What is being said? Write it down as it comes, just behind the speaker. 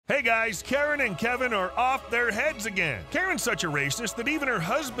Hey guys, Karen and Kevin are off their heads again. Karen's such a racist that even her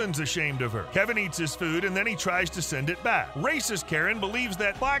husband's ashamed of her. Kevin eats his food and then he tries to send it back. Racist Karen believes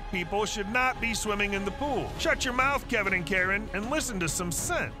that black people should not be swimming in the pool. Shut your mouth, Kevin and Karen, and listen to some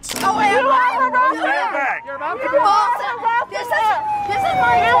sense. Oh, wait, Stand back. You're about to go. This is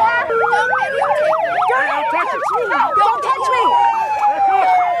my car. Don't videotape me. Don't touch it. Don't touch me.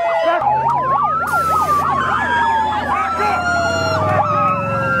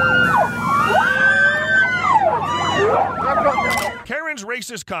 Karen's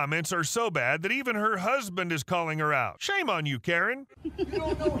racist comments are so bad that even her husband is calling her out. Shame on you, Karen. You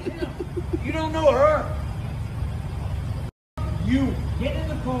don't know him. You don't know her. You get in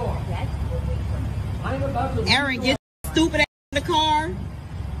the car. I'm about to. Aaron, get stupid ass in the car.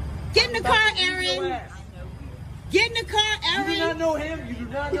 Get in the car, Aaron. Get in the car, Aaron. You do not know him. You do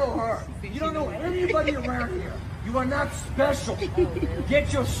not know her. You don't know anybody around here. You are not special.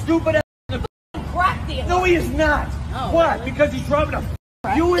 Get your stupid ass in the Crack dealer. No, he is not. Oh, What? really? Because he's driving a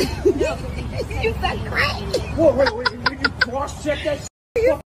Buick? You said crack. Whoa, wait. Did you cross-check that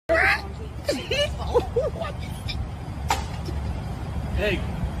shit?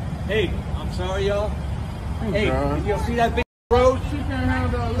 Hey, I'm sorry, y'all. Hey, you see that big road? She can't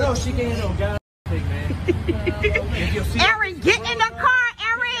handle it. No, she can't handle God, big man. Aaron, get in the car,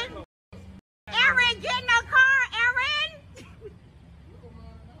 Aaron. Aaron, get in the car, Aaron.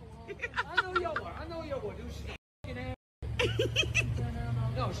 I know y'all were. Dude, she fucking ass.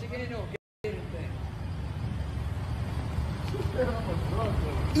 No, she can't handle anything.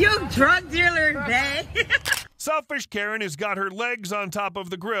 You drug dealer, babe. Selfish Karen has got her legs on top of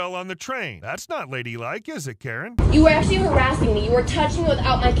the grill on the train. That's not ladylike, is it, Karen? You were actually harassing me. You were touching me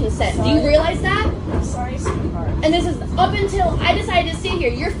without my consent. Do you realize that? I'm sorry, sweetheart. And this is up until I decided to sit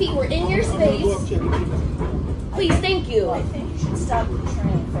here. Your feet were in your space. Please, thank you. I think you should stop the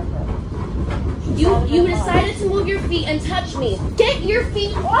train for her. You decided to move your feet and touch me. Get your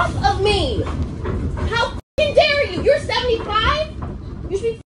feet off of me! How f***ing dare you? You're 75? You should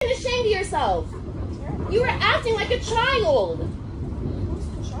be f***ing ashamed of yourself. You were acting like a child. Who's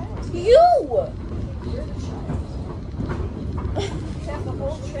the child? You! You're the child. You have the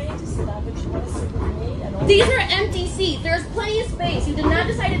whole train to sit on, but you want to sit with me and all. These are empty seats. There's plenty of space. You did not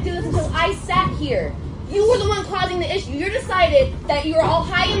decide to do this until I sat here. You were the one causing the issue. You decided that you were all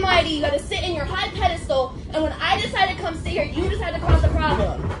high and mighty. You got to sit in your high pedestal. And when I decided to come sit here, you decided to cause the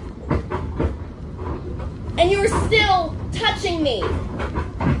problem. And you were still touching me. If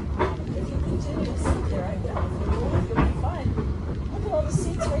you continue to sit there, I will. If you move, you'll be fine. Look at all the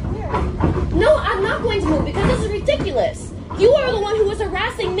seats right there. No, I'm not going to move because this is ridiculous. You are the one who was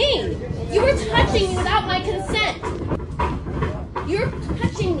harassing me. You were touching me without my consent. You're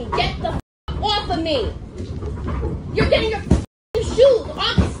touching me. Get the f off of me. You're getting your shoes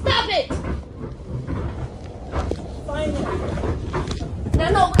off. Stop it. Fine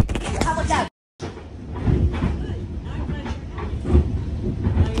then. No. How about that?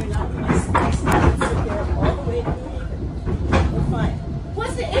 Now you're not going to sit there all the way to me. We're fine.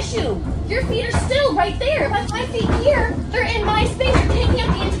 What's the issue? Your feet are still right there. If I have my feet here, they're in my space. You're taking up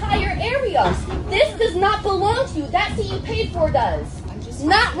the entire area. This does not belong to you. That seat you paid for does.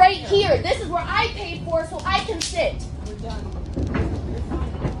 Not right here. This is where I paid for so I can sit. We're done. You're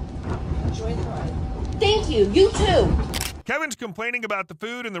fine. Enjoy the ride. Thank you. You too. Kevin's complaining about the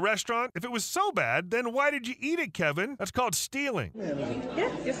food in the restaurant. If it was so bad, then why did you eat it, Kevin? That's called stealing.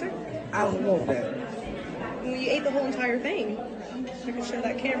 Yeah, yes, sir. I don't want that. Well, you ate the whole entire thing. You can show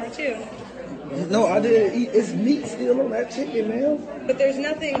that camera too. No, I didn't eat. It's meat still on that chicken, man. But there's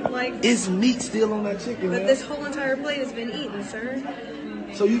nothing like. It's meat still on that chicken, But man. this whole entire plate has been eaten, sir.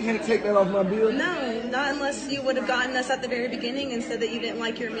 So you can't take that off my bill? No, not unless you would have gotten us at the very beginning and said that you didn't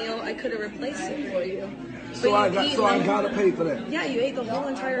like your meal. I could have replaced it for you. So I gotta pay for that. Yeah, you ate the whole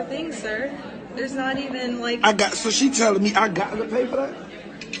entire thing, sir. There's not even like. So she telling me I got to pay for that?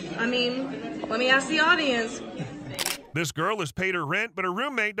 I mean, let me ask the audience. This girl has paid her rent, but her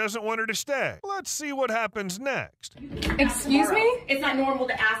roommate doesn't want her to stay. Let's see what happens next. Excuse me? It's not normal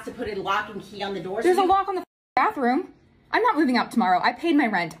to ask to put a lock and key on the door. There's a lock on the bathroom. I'm not moving out tomorrow. I paid my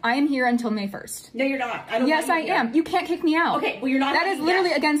rent. I am here until May 1st. No, you're not. I don't Yes, I am. You can't kick me out. Okay, well, you're not. That is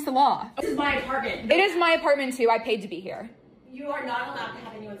literally against the law. This is my apartment. It is my apartment too. I paid to be here. You are not allowed to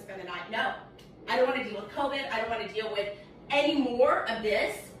have anyone spend the night. No. I don't want to deal with COVID. I don't want to deal with any more of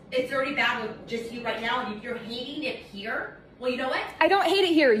this. It's already bad with just you right now. And if you're hating it here, well, you know what? I don't hate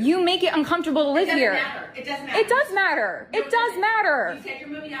it here. You make it uncomfortable to live here. It doesn't matter. It does matter. It does matter. You said you're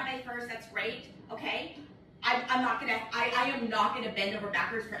moving out May 1st. That's great. Okay. I am not gonna bend over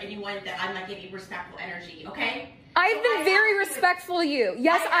backwards for anyone that I'm not giving respectful energy. Okay. I've been very respectful to you.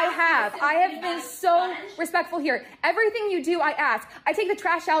 Yes, I have. I have been so respectful here. Everything you do, I ask. I take the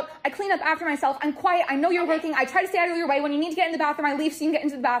trash out. I clean up after myself. I'm quiet. I know you're working. I try to stay out of your way. When you need to get in the bathroom, I leave so you can get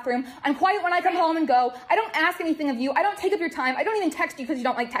into the bathroom. I'm quiet when I come home and go. I don't ask anything of you. I don't take up your time. I don't even text you because you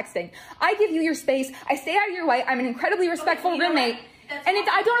don't like texting. I give you your space. I stay out of your way. I'm an incredibly respectful roommate. And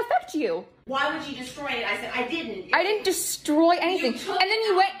I don't affect you. Why would you destroy it? I said, I didn't. I didn't destroy anything. And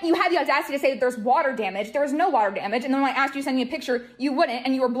then you had the audacity to say that there's water damage. There was no water damage. And then when I asked you to send me a picture, you wouldn't.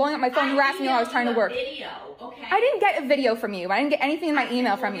 And you were blowing up my phone. You were asking me while I was trying to work. Video, okay? I didn't get a video from you. I didn't get anything in my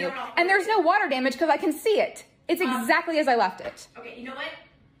email from you. And there's no water damage because I can see it. It's exactly as I left it. Okay, you know what?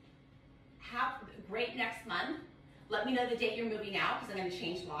 Have great next month. Let me know the date you're moving out because I'm going to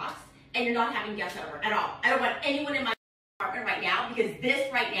change locks. And you're not having guests over at all. I don't want anyone in my apartment right now because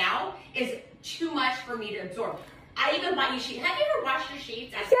this right now is too much for me to absorb. I even bought you sheets. Have you ever washed your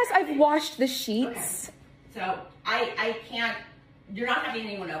sheets? Yes, I've washed the sheets. Okay. So I can't, you're not having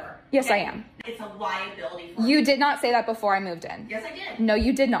anyone over. Yes, okay? I am. It's a liability for you. Did not say that before I moved in. Yes, I did. No,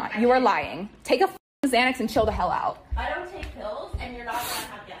 you did not. You are lying. Take a Xanax and chill the hell out. I don't take pills and you're not going to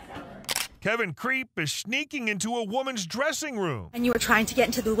have guests over. Kevin Creep is sneaking into a woman's dressing room. And you were trying to get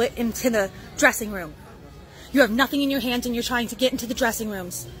into the dressing room. You have nothing in your hands and you're trying to get into the dressing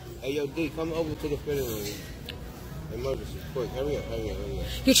rooms. Hey, yo, D, come over to the fitting room. Emergency, quick, hurry up.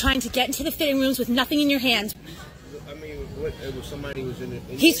 You're trying to get into the fitting rooms with nothing in your hands. I mean, what? It was somebody who was in the...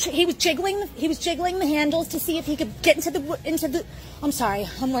 He was jiggling the handles to see if he could get into the... I'm sorry,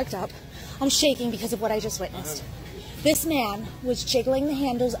 I'm worked up. I'm shaking because of what I just witnessed. This man was jiggling the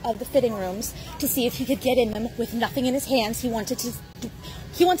handles of the fitting rooms to see if he could get in them with nothing in his hands. He wanted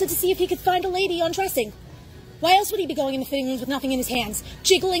to see if he could find a lady undressing. Why else would he be going in the fitting rooms with nothing in his hands?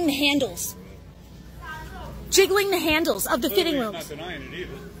 Jiggling the handles. Jiggling the handles of the fitting rooms.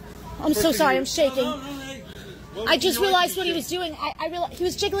 I'm so sorry, I'm shaking. I just realized what he was doing. I realized he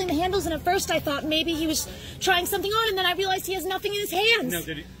was jiggling the handles, and at first I thought maybe he was trying something on, and then I realized he has nothing in his hands. No,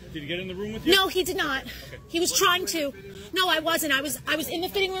 did he get in the room with you? No, he did not. Okay. He was trying to. No, I wasn't. I was in the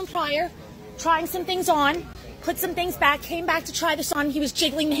fitting room prior, trying some things on, put some things back, came back to try this on. He was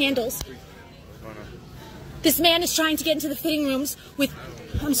jiggling the handles. This man is trying to get into the fitting rooms with...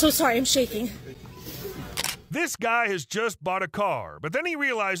 I'm so sorry, I'm shaking. This guy has just bought a car, but then he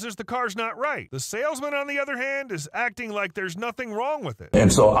realizes the car's not right. The salesman, on the other hand, is acting like there's nothing wrong with it.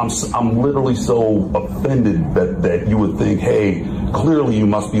 And so I'm literally so offended that you would think, hey, clearly you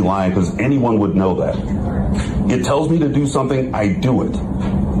must be lying, because anyone would know that. It tells me to do something, I do it.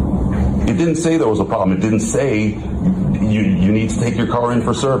 It didn't say there was a problem. It didn't say you need to take your car in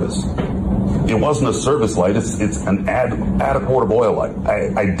for service. It wasn't a service light. It's an add a quart of oil light.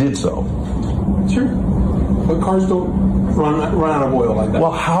 I did so. Sure. But cars don't run out of oil like that.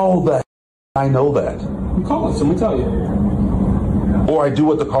 Well, how the I know that? You call us and we tell you. Or I do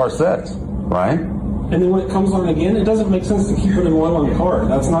what the car says, right? And then when it comes on again, it doesn't make sense to keep putting oil on the car.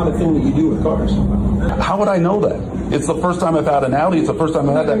 That's not a thing that you do with cars. How would I know that? It's the first time I've had an Audi. It's the first time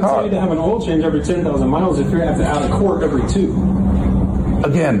I've had that car. I tell you to have an oil change every 10,000 miles if you're going to have to add a quart every 2.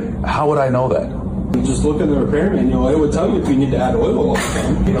 Again, how would I know that? You just look in the repair manual. It would tell you if you need to add oil all the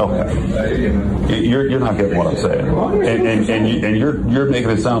time. Okay. You're not getting what I'm saying. And you're making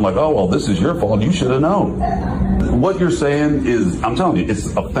it sound like, oh, well, this is your fault. You should have known. What you're saying is, I'm telling you, it's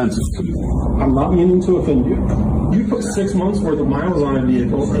offensive to me. I'm not meaning to offend you. You put 6 months worth of miles on a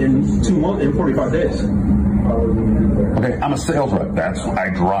vehicle in 2 months, in 45 days. Okay, I'm a sales rep. I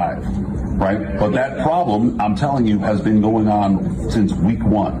drive, right? But that problem, I'm telling you, has been going on since week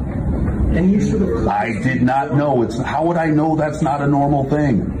 1. And you should have. I did not know. How would I know that's not a normal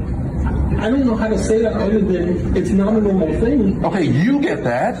thing? I don't know how to say that other than it's not a normal thing. Okay, you get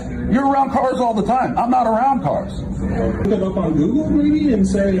that. You're around cars all the time. I'm not around cars. Look it up on Google maybe and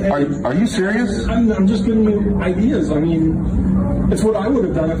say, hey, are you serious? I'm just giving you ideas. I mean, it's what I would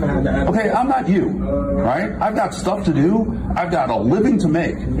have done if I had to add. Okay, I'm not you, right? I've got stuff to do. I've got a living to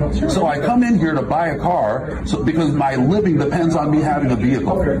make. So I come in here to buy a car because my living depends on me having a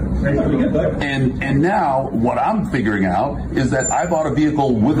vehicle. And now what I'm figuring out is that I bought a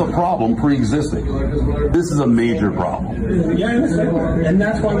vehicle with a problem pre-existing. This is a major problem. Yeah, I understand. And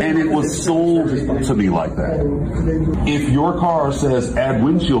that's why. And it was sold to me like that. If your car says add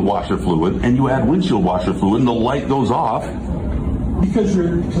windshield washer fluid and you add windshield washer fluid and the light goes off, because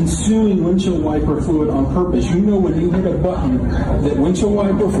you're consuming windshield wiper fluid on purpose. You know when you hit a button that windshield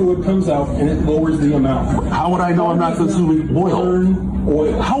wiper fluid comes out and it lowers the amount. How would I know I'm not consuming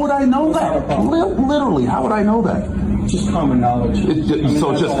oil? How would I know that? Literally, how would I know that? Just common knowledge. It's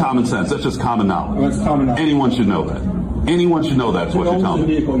just common sense. That's just common knowledge. That's common knowledge. Anyone should know that. Anyone should know that's what you're telling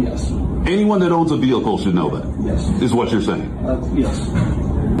me. Vehicle, yes. Anyone that owns a vehicle should know that. Yes. Is what you're saying?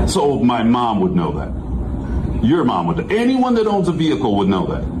 Yes. So my mom would know that. Your mom would. Anyone that owns a vehicle would know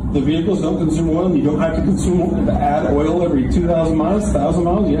that. The vehicles don't consume oil. You don't have to consume add oil every 2,000 miles, 1,000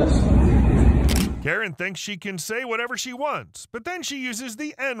 miles. Yes. Karen thinks she can say whatever she wants, but then she uses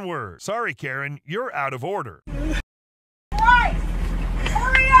the N-word. Sorry, Karen, you're out of order. Christ!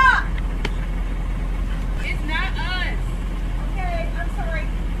 Hurry up! It's not us. Okay, I'm sorry.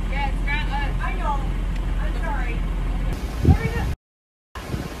 Yeah, it's not us. I know. I'm sorry. Hurry up!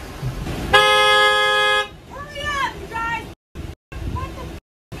 Hurry up, you guys! What the f***?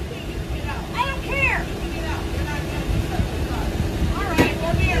 I don't care! All right,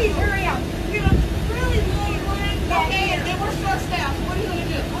 well, please hurry up. You're really late. Okay, and then we're short-staffed. What are you going to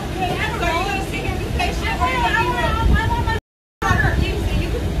do? Okay, I don't know. Are you going to sit here and be patient? I'm on my order.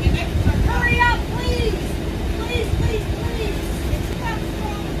 Hurry up, please. Please, please, please. It's not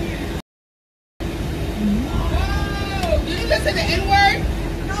wrong here. Oh, did you just say the N-word?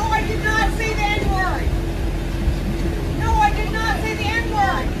 No, I did not say the N-word. No, I did not say the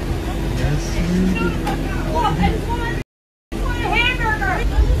N-word. Yes, you did. Look, I just want a hamburger.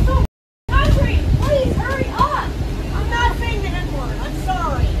 This is so hungry. Please, hurry up. I'm not saying the N-word. I'm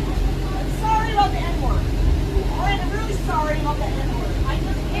sorry. I'm sorry about the N-word. I'm really sorry about the N-word. I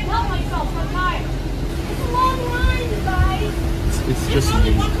just can't help myself sometimes. It's a long line, you guys. It's just There's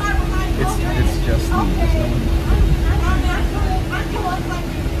only me. one car behind you. It's just me. Okay. There's no one. I'm cool.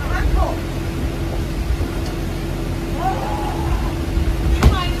 I'm cool.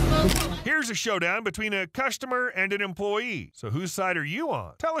 You might as well. Here's a showdown between a customer and an employee. So whose side are you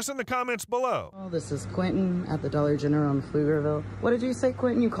on? Tell us in the comments below. Oh, this is Quentin at the Dollar General in Pflugerville. What did you say,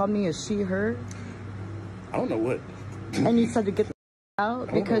 Quentin? You called me a she, her? I don't know what. And you said to get the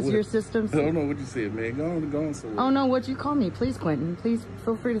out because your system's... I don't know what you said, man. Go on somewhere. Oh, no, what'd you call me? Please, Quentin. Please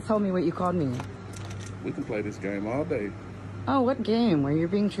feel free to tell me what you called me. We can play this game all day. Oh, what game? Where you're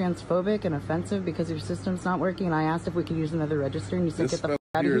being transphobic and offensive because your system's not working and I asked if we could use another register and you said This get the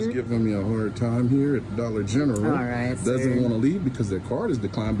out here of is here? giving me a hard time here at Dollar General. All right, Doesn't sir. want to leave because their card is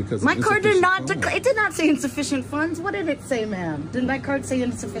declined because My of card did not insufficient funds. it did not say insufficient funds. What did it say, ma'am? Did my card say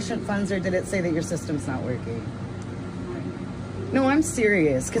insufficient funds or did it say that your system's not working? No, I'm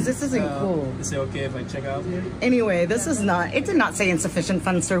serious because this isn't cool. Is it okay if I check out here? Anyway, this is not, it did not say insufficient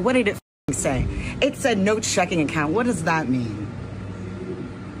funds, sir. What did it say? It said no checking account. What does that mean?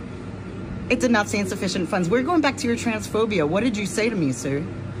 It did not say insufficient funds. We're going back to your transphobia. What did you say to me, sir?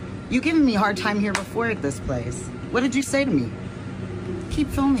 You giving me a hard time here before at this place. What did you say to me? Keep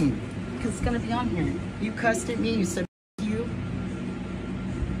filming, because it's gonna be on here. You cussed at me, you said you.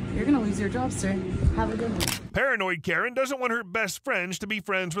 You're gonna lose your job, sir. Have a good one. Paranoid Karen doesn't want her best friends to be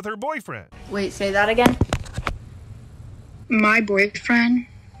friends with her boyfriend. Wait, say that again? My boyfriend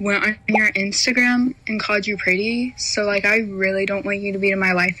went on your Instagram and called you pretty, so like I really don't want you to be in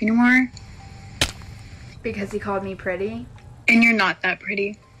my life anymore. Because he called me pretty? And you're not that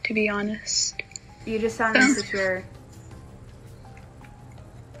pretty, to be honest. You just sound insecure.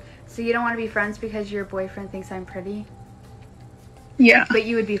 So you don't want to be friends because your boyfriend thinks I'm pretty? Yeah. But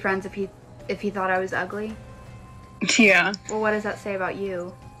you would be friends if he thought I was ugly? Yeah. Well, what does that say about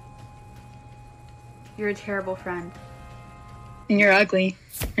you? You're a terrible friend. And you're ugly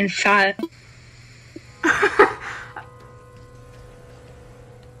and fat.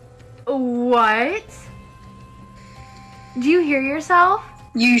 What? Do you hear yourself?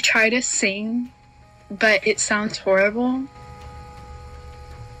 You try to sing, but it sounds horrible.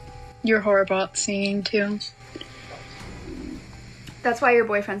 You're horrible at singing too. That's why your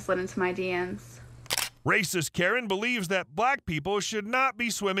boyfriend slid into my DMs. Racist Karen believes that black people should not be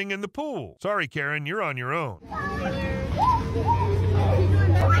swimming in the pool. Sorry, Karen, you're on your own.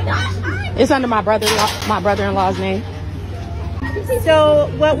 It's under my brother-in-law's name. So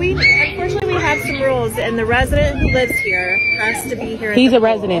unfortunately we have some rules, and the resident who lives here has to be here. He's a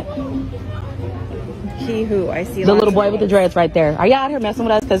resident. He who? I see. The little boy with the dreads right there. Are y'all out here messing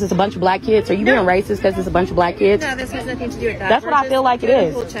with us because it's a bunch of black kids? Are you being racist because it's a bunch of black kids? No, this has nothing to do with that. That's what I feel like it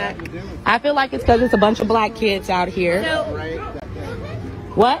is. Check. I feel like it's because it's a bunch of black kids out here. No.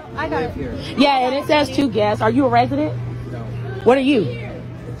 What? I got it. Yeah, and it says 2 guests. Are you a resident? No. What are you?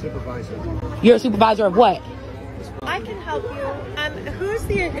 Supervisor. You're a supervisor of what? I can help you.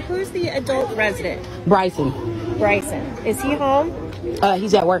 Who's the adult resident? Bryson. Bryson. Is he home?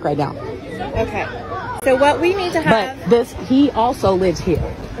 He's at work right now. Okay. So what we need to have. But he also lives here.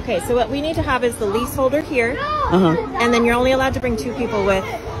 Okay, so what we need to have is the leaseholder here, Uh-huh. and then you're only allowed to bring 2 people with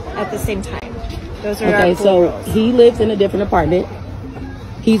at the same time. Those are Okay, our so rules. he lives in a different apartment.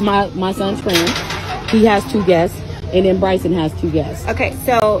 He's my son's friend. He has 2 guests, and then Bryson has 2 guests. Okay,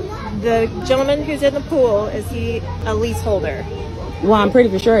 so the gentleman who's in the pool, is he a leaseholder? Well, I'm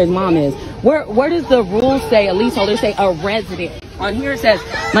pretty sure his mom is. Where does the rules say a leaseholder? Say a resident. On here it says,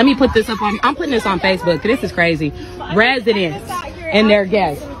 let me put this up on, I'm putting this on Facebook. This is crazy. Residents and their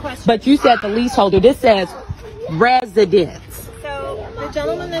guests. But you said the leaseholder. This says residents. So the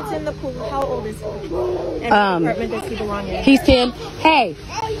gentleman that's in the pool, how old is he? And what apartment does he belong in? He's 10. Hey.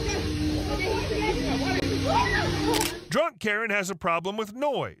 Drunk Karen has a problem with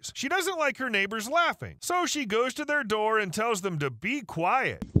noise. She doesn't like her neighbors laughing, so she goes to their door and tells them to be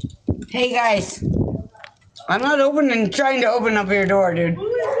quiet. Hey guys, I'm not trying to open up your door, dude.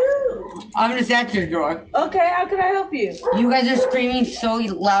 I'm just at your door. Okay, how can I help you? You guys are screaming so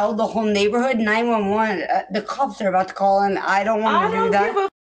loud, the whole neighborhood. 911. The cops are about to call, and I don't want to do that. Give a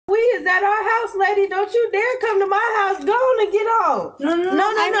we is at our house, lady. Don't you dare come to my house. Go on and get on. No.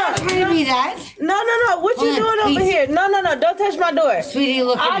 I'm not trying to be that. No. What you doing over here? No. Don't touch my door. Sweetie,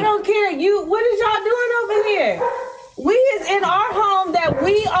 look at me. I don't care. What is y'all doing over here? We is in our home that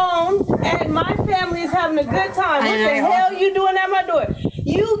we own, and my family is having a good time. What the hell you doing at my door?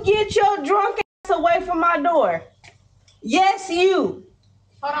 You get your drunk ass away from my door. Yes, you.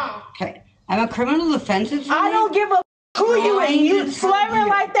 Hold on. Okay. I'm a criminal offense attorney. I don't give a who you ain't. You slurring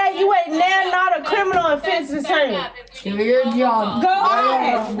like that, you ain't not a criminal offense attorney. Do your job. Go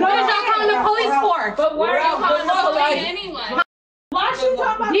ahead. What is y'all calling the police for? But why are you calling the police anyway? Why you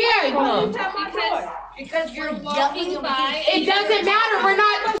talking about because you're yelling by. It doesn't matter. We're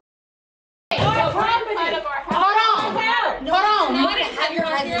not. Hold on. Have your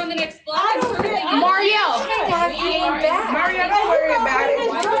husband on the next block. Mario, don't worry about it.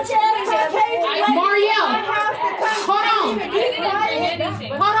 Mario, hold on.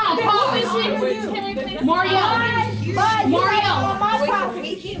 Pause. Mario.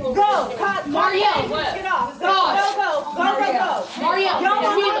 Go. Mario. Get off. Go. Mario.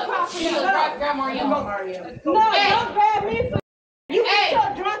 Grab Mario. No, don't grab me. You get your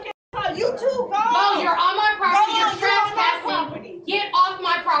drunk ass. You too, go. No, you're on my property. You're trespassing. Get off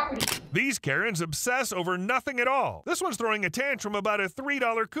my property. These Karens obsess over nothing at all. This one's throwing a tantrum about a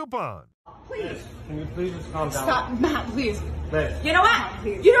 $3 coupon. Please. Can you please just calm down? Stop, Matt, please. Liz. You know what?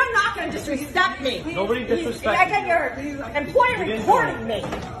 You're not going to disrespect me. Nobody disrespects I got your employer recording me.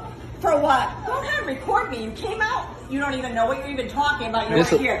 For what? Don't have record me. You came out. You don't even know what you're even talking about. You're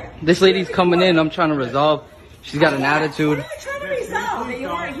right here. This lady's coming in. I'm trying to resolve. She's got an attitude. What are you trying to resolve that you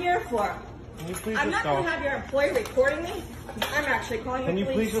weren't here for? Can you please I'm just not going to have your employee recording me. I'm actually calling the police.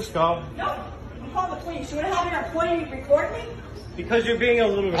 Can you please just go? No. I'm calling the police. You want to have your employee record me? Because you're being a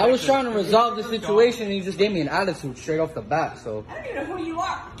little ridiculous. I was trying to resolve the situation and you just gave me an attitude straight off the bat, so. I don't even know who you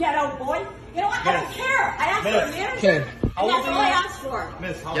are, ghetto boy. You know what? I don't care. I asked for a manager. Okay. And that's all I asked for.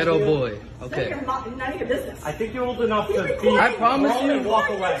 Miss, Ghetto boy. Okay. None of your business. I think you're old enough to be. I promise you. Walk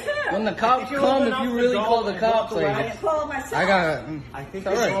away. When the cops come, if you really call the cops, like, I call myself. I got. I think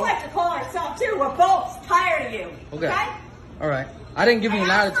all I right. like to call myself too. We're both tired of you. Okay. All right. I didn't give you an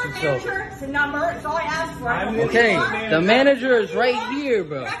attitude, so. It's a number. It's all I asked for. Okay. The manager is right here,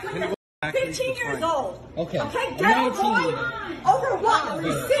 bro. 15 years old. Okay. Okay, ghetto boy. Over what? A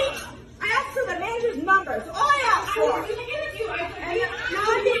receipt? I asked for the manager's number. That's all I asked for. And now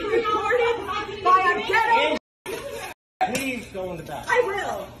I'm being recorded by a ghetto. Please go in the back. I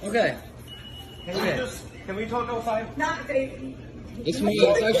will. Okay. Can we talk outside? Not they. It's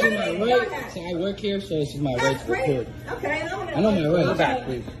actually my right. So I work here, so it's my right to record. Okay, I know my right. Back,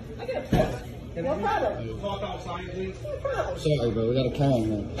 please. No problem. Talk outside, please. No problem. Sorry, bro. We got a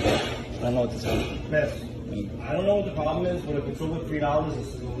camera here. I don't know what to say. Miss, I don't know what the problem is, but if it's over $3, this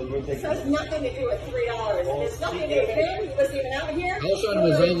is a little ridiculous. This has nothing to do with $3. It's nothing to do with him. He wasn't even out here. I was trying to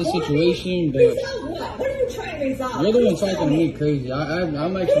resolve the situation, but Resolve what? What are you trying to resolve? you're the one talking to me crazy.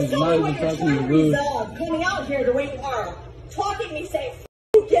 I'm actually not even talking to you rude. Coming out here the way you are. Talking to me saying,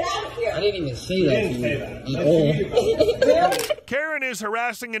 get out of here. I didn't even say that to you at all. Karen is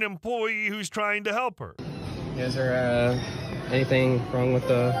harassing an employee who's trying to help her. Is there anything wrong with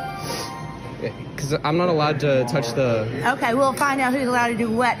the... Because I'm not allowed to touch the... Okay, we'll find out who's allowed to do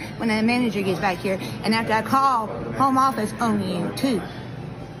what when the manager gets back here. And after I call home office on you, too.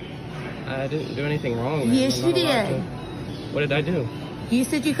 I didn't do anything wrong. Yes, you did. What did I do? You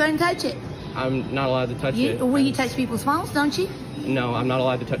said you couldn't touch it. I'm not allowed to touch it. Well, you touch people's phones, don't you? No, I'm not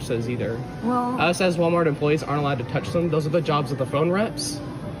allowed to touch those either. Well... Us as Walmart employees aren't allowed to touch them. Those are the jobs of the phone reps.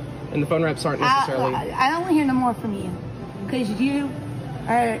 And the phone reps aren't necessarily... I don't want to hear no more from you. Because you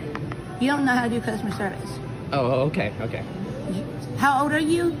don't know how to do customer service. Oh, okay. How old are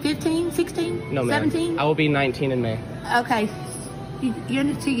you? 15, 16, no, 17? I will be 19 in May. Okay.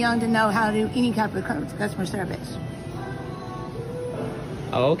 You're too young to know how to do any type of customer service.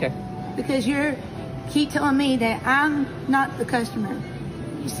 Oh, okay. because you keep telling me that I'm not the customer.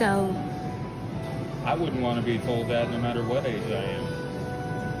 So I wouldn't want to be told that no matter what age I am.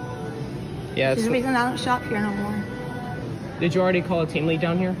 Yeah. There's a reason I don't shop here no more. Did you already call a team lead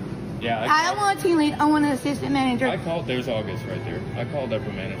down here? Yeah. I don't want a team lead. I want an assistant manager. I called. There's August right there. I called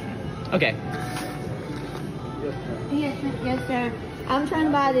upper management. Okay. Yes, sir. I'm trying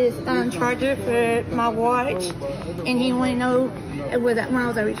to buy this charger for my watch, and he wanted to know when I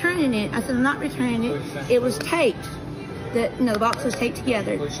was returning it. I said, I'm not returning it. It was taped. The box was taped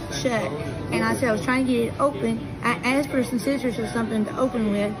together, shut. And I said I was trying to get it open. I asked for some scissors or something to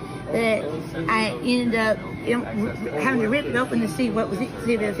open with, but I ended up having to rip it open to see what was it,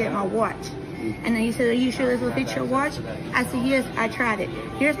 see if it fit my watch. And then he said, are you sure this will fit your watch? I said, yes, I tried it.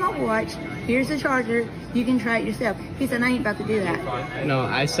 Here's my watch. Here's the charger. You can try it yourself. He said, I ain't about to do that. No,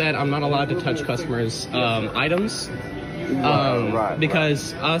 I said I'm not allowed to touch customers' items.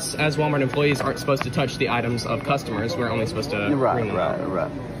 Because us as Walmart employees aren't supposed to touch the items of customers. We're only supposed to bring them.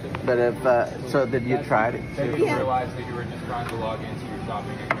 Right. But if so, did you try it? If you realized that you were just trying to log into your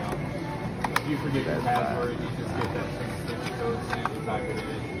shopping account, if you forget your password, you just get that same sticky code sent, you type it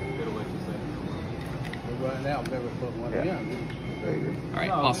in, it'll let you say. Right now, I've never put one in. All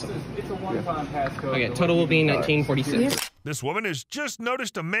right, awesome. It's a one-time passcode. Okay, total will be 1946. This woman has just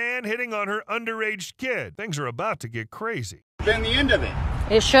noticed a man hitting on her underage kid. Things are about to get crazy. Been the end of it.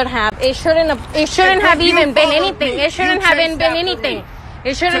 It should have. It shouldn't have even been anything. It shouldn't have been anything.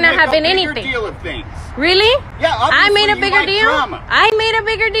 It shouldn't have been anything. Deal of things. Really? Yeah, I made a bigger deal. I made a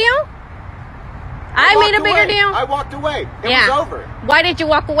bigger deal. I made a bigger deal. I walked away. It was over. Why did you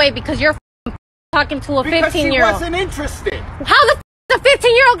walk away? Because you're talking to a 15-year-old. Because she wasn't interested. How the is a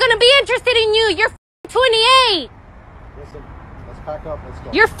 15-year-old gonna be interested in you? You're 28. Listen, let's pack up. Let's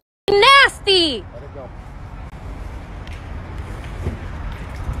go. You're nasty. Let it go.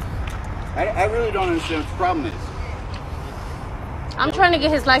 I really don't understand what the problem is. I'm trying to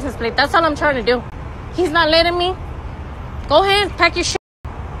get his license plate. That's all I'm trying to do. He's not letting me. Go ahead, pack your shit.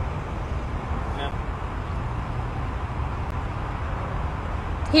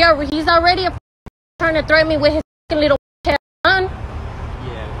 He's already trying to threaten me with his little gun.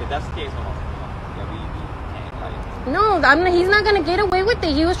 Yeah, if that's the case, no, he's not gonna get away with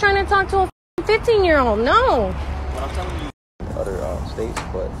it. He was trying to talk to a 15-year-old. No. What I'm telling you, other states,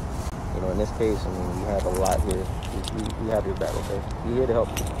 but you know, in this case, I mean, we have a lot here. We have your back, okay? We're here to help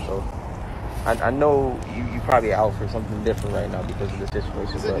you. So I know you probably out for something different right now because of the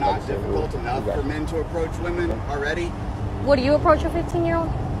situation. Is it not difficult enough for men to approach women already? Would you approach a 15-year-old?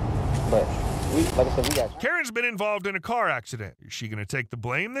 But like I said, we got. Karen's been involved in a car accident. Is she going to take the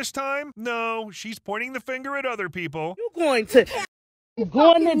blame this time? No, she's pointing the finger at other people. You going to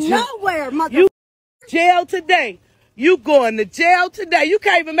jail? Nowhere, mother. You jail today. You going to jail today. You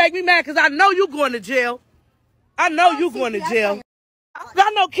can't even make me mad because I know you going to jail. I know you going to jail.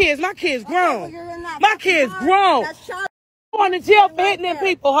 I know kids. My kids grown. My kids grown. Going to jail for hitting them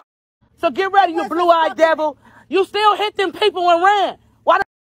people. So get ready, you blue-eyed devil. You still hit them people and ran. Why the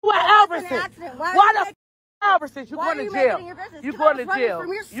Albertsons? Why the Albertsons? You going to jail. You going to jail.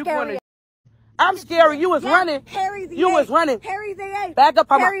 You going to. I'm scary. You was running. You was running. Back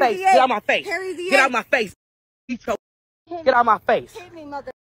up on my face. Get out my face. Get out my face. Get out my face.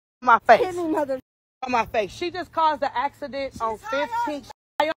 My face. On my face. She just caused the accident on 15th.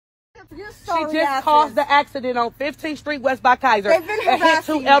 She just caused the accident on 15th Street West by Kaiser and hit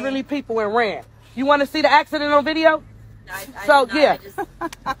two elderly people and ran. You want to see the accident on video? So yeah.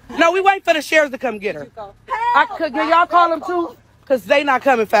 No, we wait for the sheriffs to come get her. Can y'all call them too? Because they not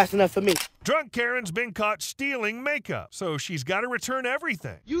coming fast enough for me. Drunk Karen's been caught stealing makeup, so she's got to return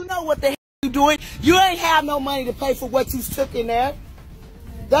everything. You know what the hell you doing? You ain't have no money to pay for what you took in there.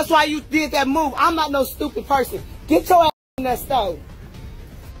 That's why you did that move. I'm not no stupid person. Get your ass in that stove.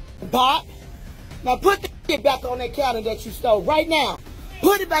 Bot. Now put the shit back on that counter that you stole right now.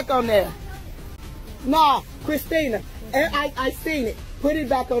 Put it back on there. Nah, Christina, I seen it. Put it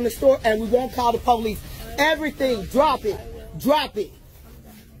back on the store and we won't call the police. Everything, drop it. Drop it.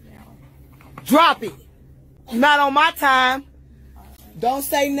 Drop it. Not on my time. Don't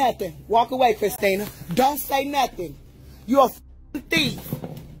say nothing. Walk away, Christina. Don't say nothing. You're a thief.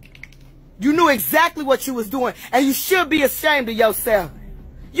 You knew exactly what you was doing, and you should be ashamed of yourself.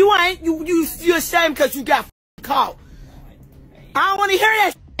 You ain't. You ashamed because you got caught. I don't want to hear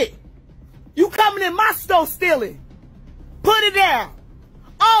that shit. You coming in my store stealing. Put it down.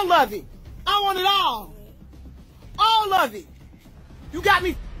 All of it. I want it all. All of it. You got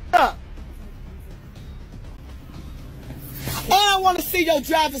me up. And I want to see your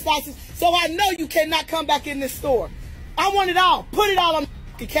driver's license, so I know you cannot come back in this store. I want it all. Put it all on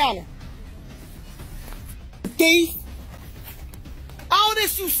the counter. thief. All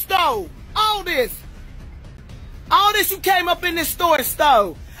this you stole. All this. All this you came up in this store and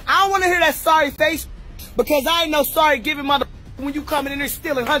stole. I don't want to hear that sorry face because I ain't no sorry giving mother when you coming in there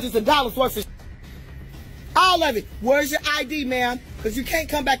stealing hundreds of dollars worth of all of it. Where's your ID, ma'am? Because you can't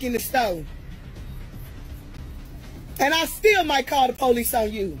come back in the store. And I still might call the police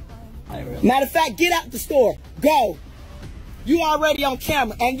on you. Matter of fact, get out the store. Go. You already on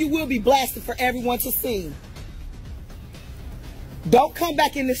camera and you will be blasted for everyone to see. Don't come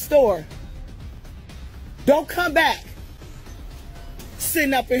back in the store. Don't come back.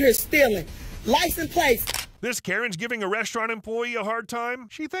 Sitting up in here stealing. License plates. This Karen's giving a restaurant employee a hard time.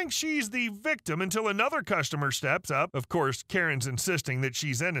 She thinks she's the victim until another customer steps up. Of course, Karen's insisting that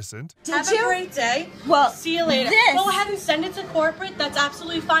she's innocent. Have a great day. Well, see you later. Go ahead and send it to corporate. That's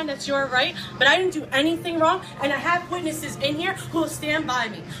absolutely fine. That's your right. But I didn't do anything wrong, and I have witnesses in here who will stand by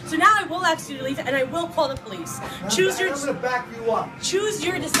me. So now I will ask you to leave, and I will call the police. I'm gonna back you up. Choose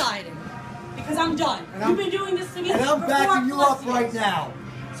your deciding, because I'm done. You've been doing this to me. And I'm for backing you 4+ up right years. now.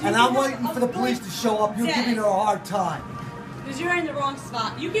 And I'm waiting for the police to show up. You're giving her a hard time. Because you're in the wrong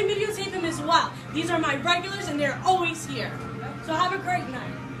spot. You can videotape them as well. These are my regulars, and they're always here. So have a great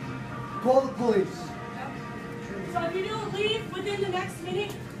night. Call the police. So if you don't leave within the next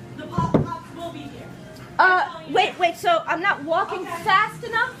minute, the cops will be here. Wait, so I'm not walking fast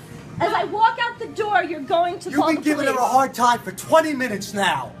enough? As I walk out the door, you're going to call the You've been police. giving her a hard time for 20 minutes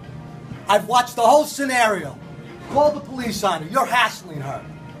now. I've watched the whole scenario. Call the police on her. You're hassling her.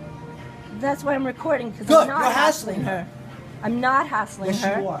 That's why I'm recording, because Good, I'm not you're hassling her. I'm not hassling Yes,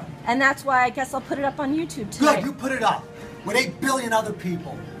 her. you are. And that's why I guess I'll put it up on YouTube tonight. Good, you put it up with 8 billion other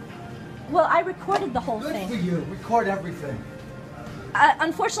people. Well, I recorded the whole thing. Good for you. Record everything.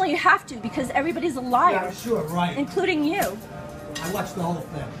 Unfortunately, you have to, because everybody's a liar. Yeah, sure, right. Including you. I watched the whole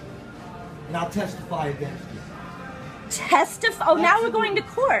thing. And I'll testify against you. Testify? Oh, now we're going to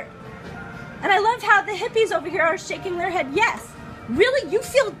court. And I love how the hippies over here are shaking their head. Yes. Really? You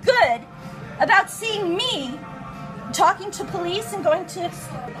feel good about seeing me talking to police and going to...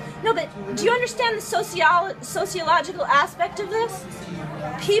 No, but do you understand the sociological aspect of this?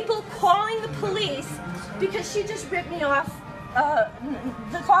 People calling the police because she just ripped me off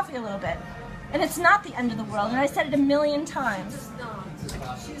the coffee a little bit. And it's not the end of the world. And I said it 1,000,000 times. It's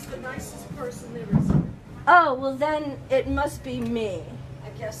not. She's the nicest person there is. Oh, well then it must be me. I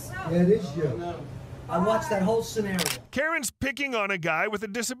guess so. Yeah, it is you. I watched that whole scenario. Karen's picking on a guy with a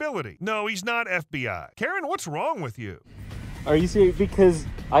disability. No, he's not FBI. Karen, what's wrong with you? Are you serious? Because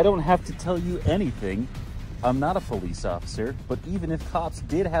I don't have to tell you anything. I'm not a police officer, but even if cops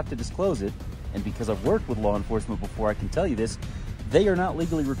did have to disclose it, and because I've worked with law enforcement before, I can tell you this, they are not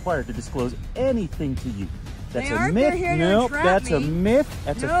legally required to disclose anything to you. That's They a aren't. myth. They're here to Nope, entrap that's me. a myth.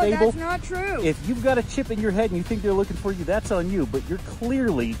 That's No, a fable. that's not true. If you've got a chip in your head and you think they're looking for you, that's on you. But you're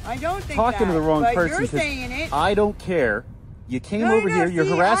clearly I don't think talking to that, the wrong but person. you're 'cause saying it. I don't care. You came No, over no, here. You're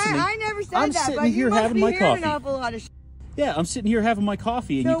see, harassing me. I never said I'm that, sitting but here you must having be my hearing coffee. an awful lot of Yeah, I'm sitting here having my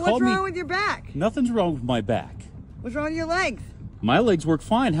coffee, and So you called what's me. wrong with your back? Nothing's wrong with my back. What's wrong with your legs? My legs work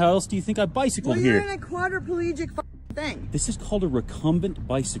fine. How else do you think I bicycled Well, here? you're in a quadriplegic thing. This is called a recumbent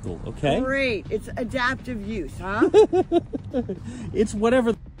bicycle, okay? Great. It's adaptive use, huh? It's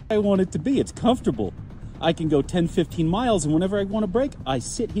whatever I want it to be. It's comfortable. I can go 10, 15 miles, and whenever I want to break, I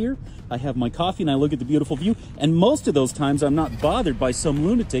sit here, I have my coffee, and I look at the beautiful view. And most of those times, I'm not bothered by some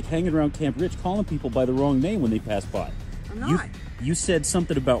lunatic hanging around Camp Rich calling people by the wrong name when they pass by. I'm not. You said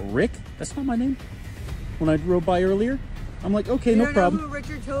something about Rick? That's not my name. When I drove by earlier, I'm like, okay, You no don't problem. know who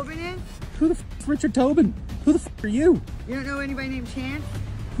Richard Tobin is? Who the f is Richard Tobin? Who the f are you? You don't know anybody named Chance?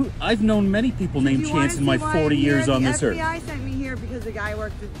 I've known many people named You wanna Chance in my see why 40 I'm here? years on this The earth. FBI sent me here because the guy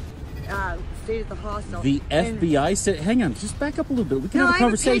worked at, stayed at the hostel. The And- FBI said, hang on, just back up a little bit. We can No, have I a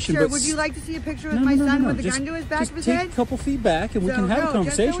conversation. have a but picture. Would you like to see a picture of No, my no, no, son no, with a just- gun to his back just of his take head? a couple feet back and we So, can have no, a just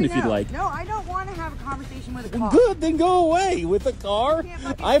conversation so we if you'd know. like. No, I don't want to have a conversation with a Well, cop. good, then go away with the car.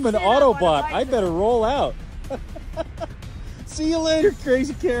 I'm an Autobot. I better roll out. See you later,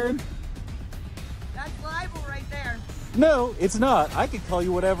 crazy Karen. That's libel right there. No, it's not. I could call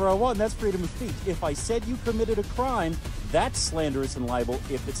you whatever I want, and that's freedom of speech. If I said you committed a crime, that's slanderous and libel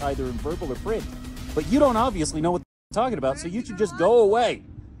if it's either in verbal or print. But you don't obviously know what I'm talking about, so you should just go away.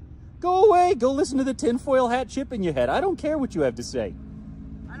 Go away. Go listen to the tinfoil hat chip in your head. I don't care what you have to say.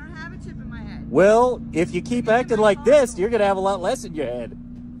 I don't have a chip in my head. Well, if you keep acting like this, you're going to have a lot less in your head.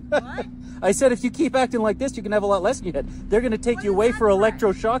 What? I said if you keep acting like this, you can have a lot less in your head. They're going to take you away for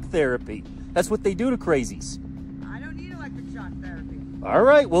electroshock therapy. That's what they do to crazies. I don't need electric shock therapy. All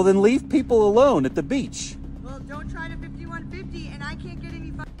right, well then leave people alone at the beach. Well, don't try to 5150 and I can't get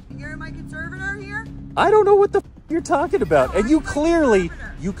any fucking... You're my conservator here? I don't know what the you're talking about. And you clearly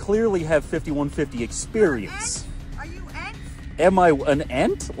have 5150 experience. Are you Ent? Am I an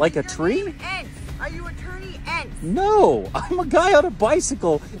Ent? Like a tree? Ent. Are you Attorney Ent? No, I'm a guy on a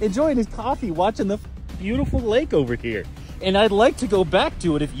bicycle enjoying his coffee, watching the beautiful lake over here. And I'd like to go back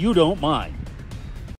to it if you don't mind.